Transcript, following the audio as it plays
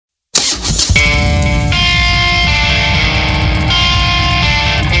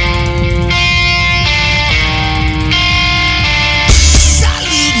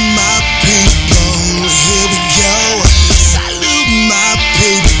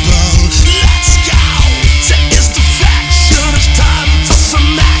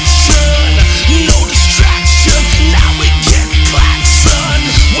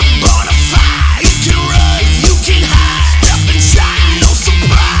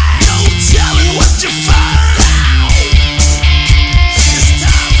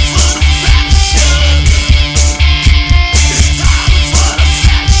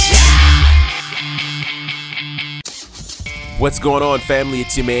What's going on, family?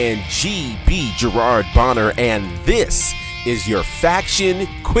 It's your man, GB Gerard Bonner, and this is your Faction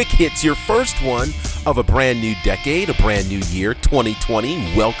Quick Hits, your first one of a brand new decade, a brand new year,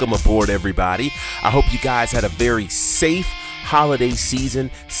 2020. Welcome aboard, everybody. I hope you guys had a very safe holiday season,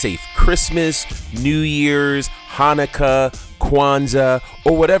 safe Christmas, New Year's, Hanukkah, Kwanzaa,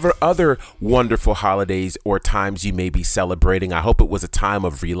 or whatever other wonderful holidays or times you may be celebrating. I hope it was a time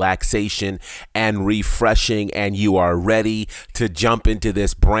of relaxation and refreshing, and you are ready to jump into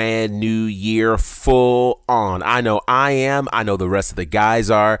this brand new year full on. I know I am. I know the rest of the guys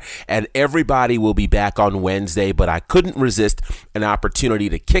are, and everybody will be back on Wednesday, but I couldn't resist an opportunity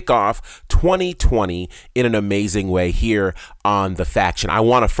to kick off 2020 in an amazing way here on The Faction. I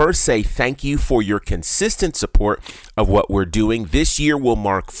want to first say thank you for your consistent support of what we're doing. This year will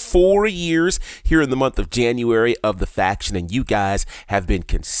mark 4 years here in the month of January of The Faction, and you guys have been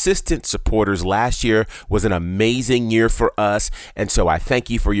consistent supporters. Last year was an amazing year for us, and so I thank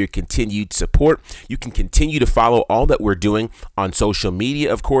you for your continued support. You can continue to follow all that we're doing on social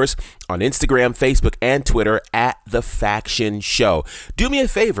media, of course, on Instagram, Facebook, and Twitter at The Faction Show. Do me a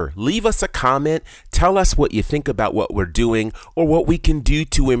favor, leave us a comment, tell us what you think about what we're doing or what we can do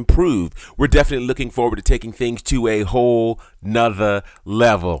to improve. We're definitely looking forward to taking things to a whole nother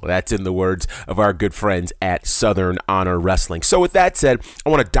level. That's in the words of our good friends at Southern Honor Wrestling. So with that said, I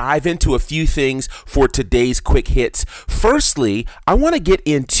want to dive into a few things for today's quick hits. Firstly, I want to get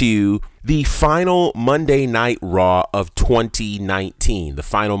into the final Monday Night Raw of 2019, the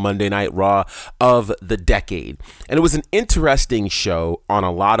final Monday Night Raw of the decade. And it was an interesting show on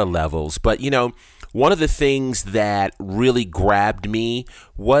a lot of levels, but one of the things that really grabbed me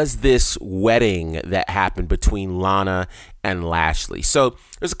was this wedding that happened between Lana and Lashley. So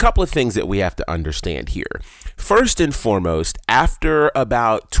there's a couple of things that we have to understand here. First and foremost, after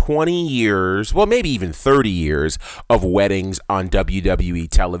about 20 years, well, maybe even 30 years of weddings on WWE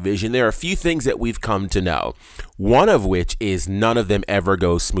television, there are a few things that we've come to know. One of which is none of them ever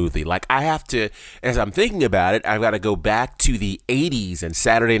go smoothly. Like, I have to, as I'm thinking about it, I've got to go back to the 80s and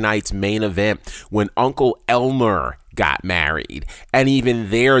Saturday Night's Main Event when Uncle Elmer got married. And even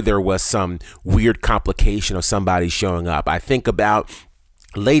there was some weird complication of somebody showing up. I think about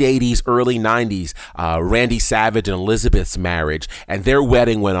late 80s, early 90s, Randy Savage and Elizabeth's marriage, and their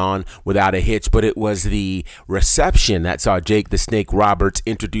wedding went on without a hitch, but it was the reception that saw Jake the Snake Roberts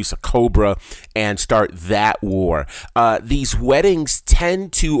introduce a Cobra and start that war. These weddings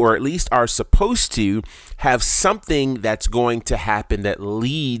tend to, or at least are supposed to, have something that's going to happen that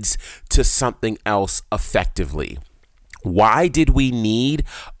leads to something else effectively. Why did we need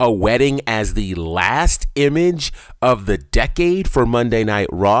a wedding as the last image of the decade for Monday Night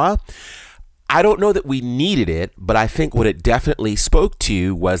Raw? I don't know that we needed it, but I think what it definitely spoke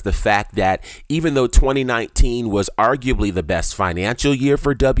to was the fact that even though 2019 was arguably the best financial year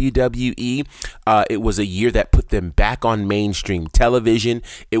for WWE, it was a year that put them back on mainstream television.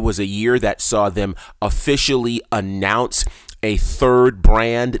 It was a year that saw them officially announce a third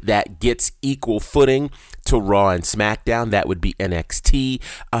brand that gets equal footing to Raw and SmackDown. That would be NXT,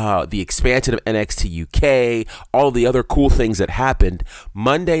 the expansion of NXT UK, all the other cool things that happened.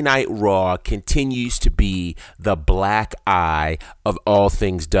 Monday Night Raw continues to be the black eye of all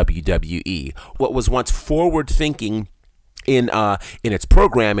things WWE. What was once forward thinking in its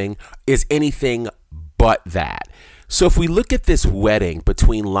programming is anything but that. So if we look at this wedding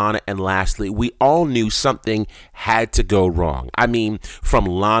between Lana and Lashley, we all knew something had to go wrong. I mean, from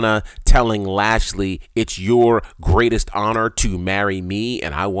Lana telling Lashley, it's your greatest honor to marry me,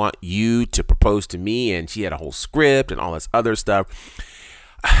 and I want you to propose to me, and she had a whole script and all this other stuff.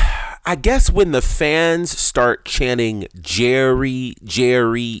 I guess when the fans start chanting Jerry,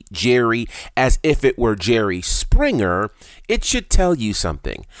 Jerry, Jerry as if it were Jerry Springer, it should tell you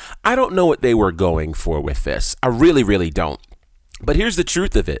something. I don't know what they were going for with this. I really, really don't. But here's the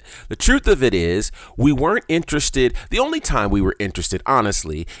truth of it. The truth of it is we weren't interested. The only time we were interested,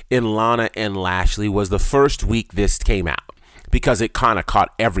 honestly, in Lana and Lashley was the first week this came out, because it kind of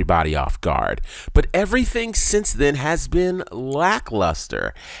caught everybody off guard. But everything since then has been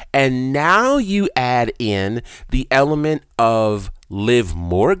lackluster. And now you add in the element of Liv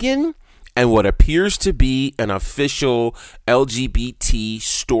Morgan and what appears to be an official LGBT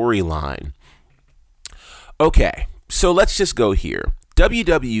storyline. Okay, so let's just go here.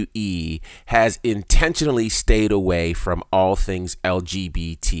 WWE has intentionally stayed away from all things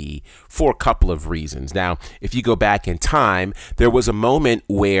LGBT for a couple of reasons. Now, if you go back in time, there was a moment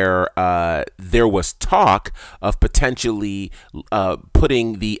where there was talk of potentially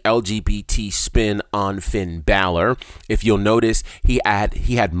putting the LGBT spin on Finn Balor. If you'll notice, he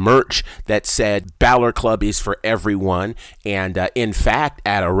had merch that said Balor Club is for everyone. And in fact,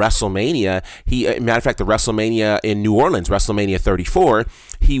 at a WrestleMania, the WrestleMania in New Orleans, WrestleMania 34,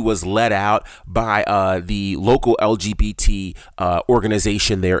 he was led out by the local LGBT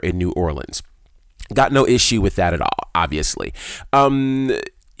organization there in New Orleans. Got no issue with that at all, obviously.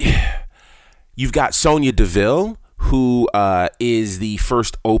 You've got Sonya Deville, who is the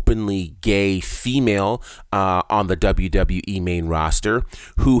first openly gay female on the WWE main roster,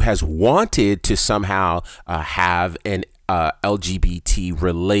 who has wanted to somehow have an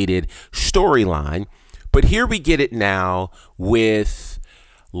LGBT-related storyline. But here we get it now with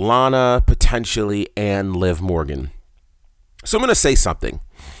Lana potentially and Liv Morgan. So I'm going to say something.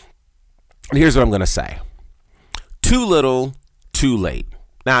 And here's what I'm going to say. Too little, too late.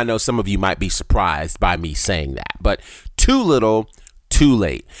 Now, I know some of you might be surprised by me saying that, but too little, too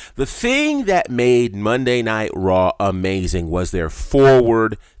late. The thing that made Monday Night Raw amazing was their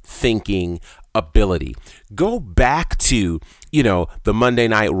forward-thinking ability. Go back to, the Monday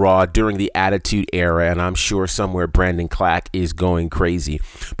Night Raw during the Attitude Era, and I'm sure somewhere Brandon Clack is going crazy.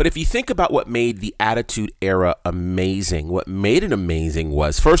 But if you think about what made the Attitude Era amazing, what made it amazing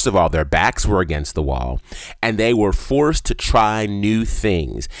was, first of all, their backs were against the wall, and they were forced to try new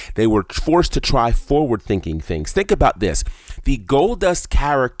things. They were forced to try forward-thinking things. Think about this. The Goldust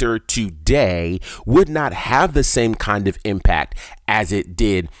character today would not have the same kind of impact as it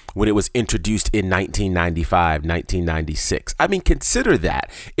did when it was introduced in 1995, 1996. I mean, consider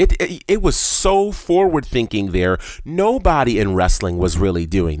that. It was so forward-thinking there. Nobody in wrestling was really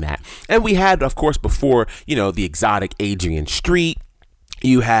doing that. And we had, of course, before, the exotic Adrian Street.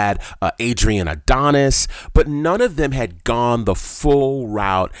 You had Adrian Adonis, but none of them had gone the full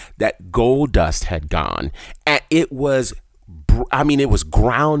route that Goldust had gone. And it was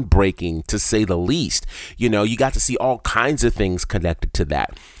groundbreaking, to say the least. You got to see all kinds of things connected to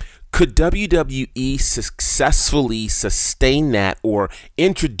that. Could WWE successfully sustain that or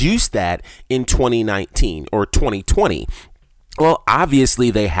introduce that in 2019 or 2020? Well,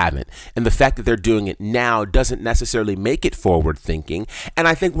 obviously they haven't. And the fact that they're doing it now doesn't necessarily make it forward thinking. And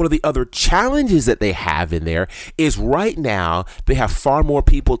I think one of the other challenges that they have in there is right now they have far more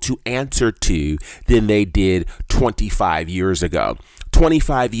people to answer to than they did 25 years ago.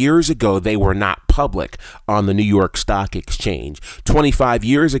 25 years ago, they were not public on the New York Stock Exchange. 25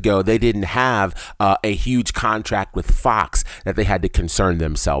 years ago, they didn't have a huge contract with Fox that they had to concern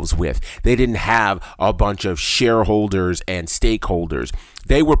themselves with. They didn't have a bunch of shareholders and stakeholders.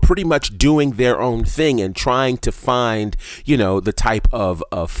 They were pretty much doing their own thing and trying to find, the type of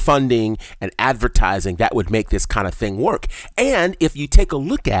funding and advertising that would make this kind of thing work. And if you take a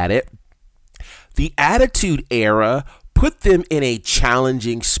look at it, the Attitude Era put them in a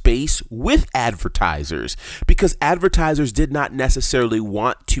challenging space with advertisers because advertisers did not necessarily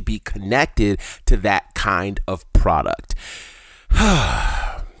want to be connected to that kind of product.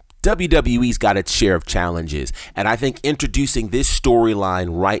 WWE's got its share of challenges, and I think introducing this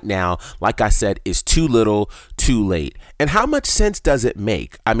storyline right now, like I said, is too little, too late. And how much sense does it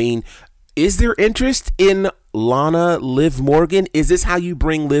make? I mean, is there interest in Lana, Liv Morgan? Is this how you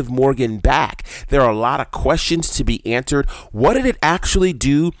bring Liv Morgan back? There are a lot of questions to be answered. What did it actually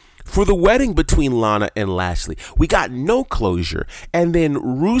do for the wedding between Lana and Lashley? We got no closure. And then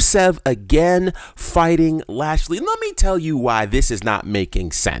Rusev again fighting Lashley. And let me tell you why this is not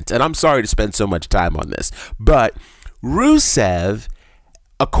making sense. And I'm sorry to spend so much time on this, but Rusev,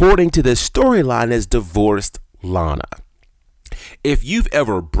 according to this storyline, has divorced Lana. If you've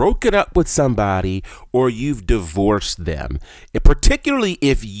ever broken up with somebody or you've divorced them, particularly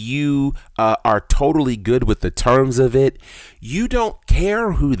if you are totally good with the terms of it, you don't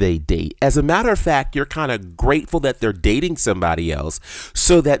care who they date. As a matter of fact, you're kind of grateful that they're dating somebody else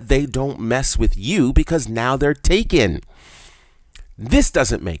so that they don't mess with you because now they're taken. This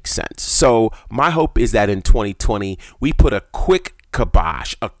doesn't make sense. So my hope is that in 2020, we put a quick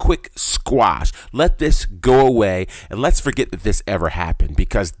kibosh, a quick squash. Let this go away and let's forget that this ever happened,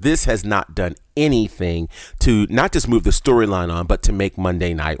 because this has not done anything to not just move the storyline on, but to make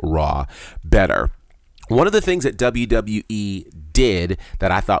Monday Night Raw better. One of the things that WWE did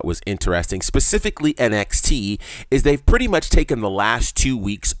that I thought was interesting, specifically NXT, is they've pretty much taken the last 2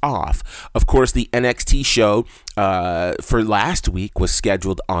 weeks off. Of course, the NXT show for last week was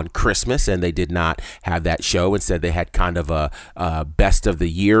scheduled on Christmas, and they did not have that show. Instead, they had kind of a best of the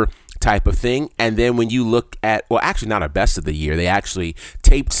year type of thing. And then when you look at, well, actually not a best of the year, they actually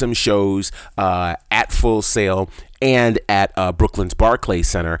taped some shows at Full Sail and at Brooklyn's Barclays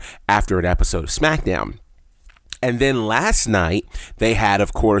Center after an episode of SmackDown. And then last night, they had,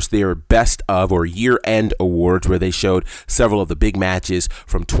 of course, their best of or year-end awards where they showed several of the big matches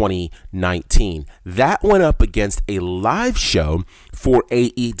from 2019. That went up against a live show for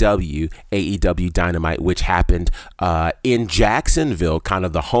AEW Dynamite, which happened in Jacksonville, kind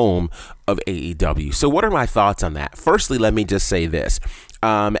of the home of AEW. So what are my thoughts on that? Firstly, let me just say this.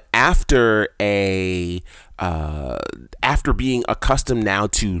 After being accustomed now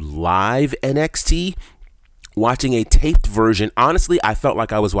to live NXT, watching a taped version, honestly, I felt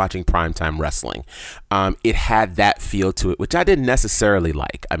like I was watching primetime wrestling. It had that feel to it, which I didn't necessarily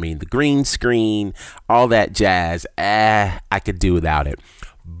like. I mean, the green screen, all that jazz, I could do without it.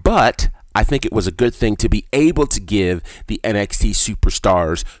 But I think it was a good thing to be able to give the NXT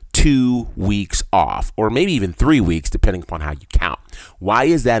superstars 2 weeks off, or maybe even 3 weeks, depending upon how you count. Why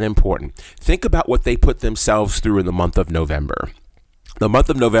is that important? Think about what they put themselves through in the month of November. The month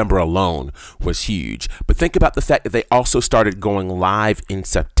of November alone was huge, but think about the fact that they also started going live in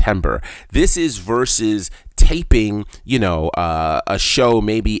September. This is versus taping, a show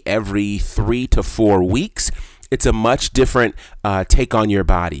maybe every 3 to 4 weeks. It's a much different take on your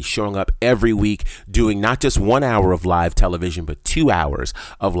body, showing up every week, doing not just 1 hour of live television, but 2 hours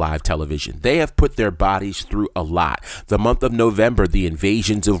of live television. They have put their bodies through a lot. The month of November, the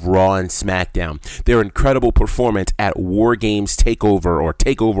invasions of Raw and SmackDown, their incredible performance at War Games TakeOver or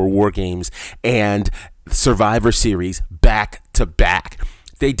TakeOver War Games and Survivor Series back to back.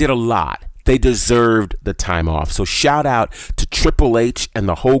 They did a lot. They deserved the time off. So shout out to Triple H and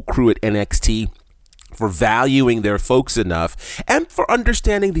the whole crew at NXT for valuing their folks enough and for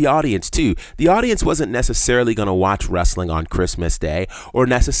understanding the audience too. The audience wasn't necessarily going to watch wrestling on Christmas Day or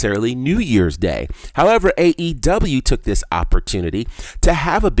necessarily New Year's Day. However, AEW took this opportunity to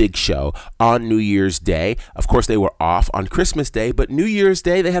have a big show on New Year's Day. Of course, they were off on Christmas Day, but New Year's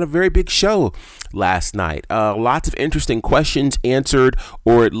Day, they had a very big show last night. Lots of interesting questions answered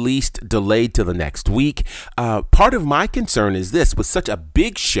or at least delayed to the next week. Part of my concern is this: with such a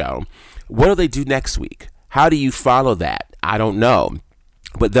big show, what do they do next week? How do you follow that? I don't know.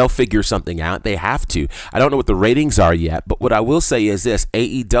 But they'll figure something out. They have to. I don't know what the ratings are yet, but what I will say is this: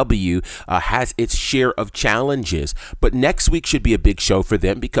 AEW has its share of challenges, but next week should be a big show for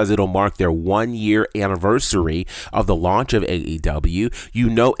them because it'll mark their 1 year anniversary of the launch of AEW.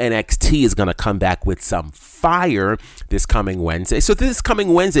 NXT is going to come back with some fire this coming Wednesday. So this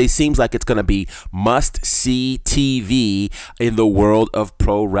coming Wednesday seems like it's going to be must-see TV in the world of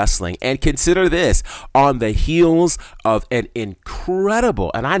pro wrestling. And consider this: on the heels of an incredible,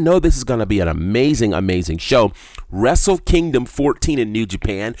 and I know this is going to be an amazing, amazing show, Wrestle Kingdom 14 in New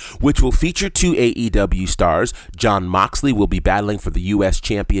Japan, which will feature 2 AEW stars. Jon Moxley will be battling for the U.S.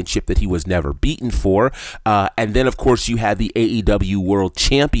 Championship that he was never beaten for. And then, of course, you have the AEW World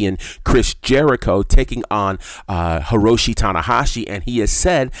Champion, Chris Jericho, taking on Hiroshi Tanahashi. And he has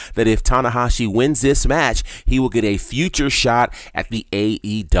said that if Tanahashi wins this match, he will get a future shot at the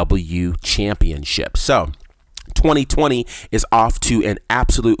AEW Championship. So 2020 is off to an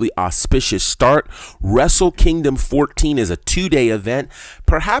absolutely auspicious start. Wrestle Kingdom 14 is a 2-day event.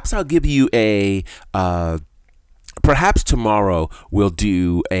 Perhaps I'll give you perhaps tomorrow we'll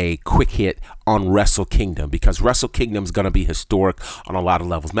do a quick hit on Wrestle Kingdom, because Wrestle Kingdom is going to be historic on a lot of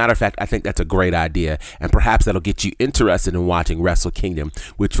levels. Matter of fact, I think that's a great idea, and perhaps that'll get you interested in watching Wrestle Kingdom,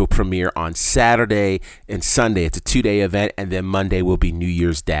 which will premiere on Saturday and Sunday. It's a 2-day event, and then Monday will be New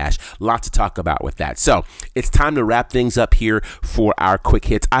Year's Dash. Lots to talk about with that. So it's time to wrap things up here for our quick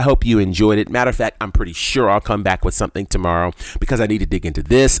hits. I hope you enjoyed it. Matter of fact, I'm pretty sure I'll come back with something tomorrow, because I need to dig into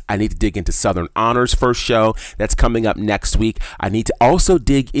this. I need to dig into Southern Honor's first show that's coming up next week. I need to also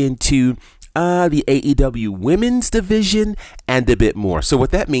dig into the AEW women's division and a bit more. So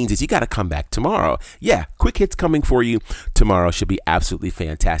what that means is you got to come back tomorrow. Yeah, quick hits coming for you tomorrow. Should be absolutely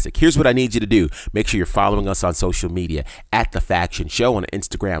fantastic. Here's what I need you to do. Make sure you're following us on social media at The Faction Show on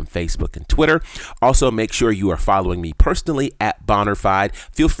Instagram, Facebook, and Twitter. Also, make sure you are following me personally at Bonnerfied.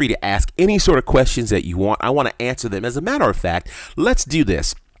 Feel free to ask any sort of questions that you want. I want to answer them. As a matter of fact, let's do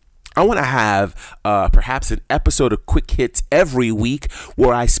this. I want to have perhaps an episode of Quick Hits every week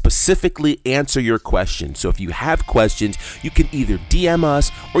where I specifically answer your questions. So if you have questions, you can either DM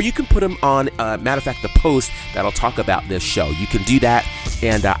us or you can put them on, matter of fact, the post that'll talk about this show. You can do that,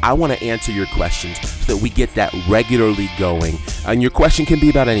 and I want to answer your questions so that we get that regularly going. And your question can be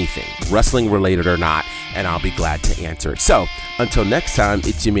about anything, wrestling related or not, and I'll be glad to answer it. So until next time,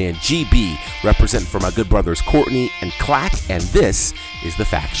 it's your man GB, representing for my good brothers Courtney and Clack, and this is The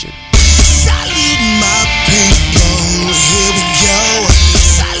Faction. Salute my people, here we go.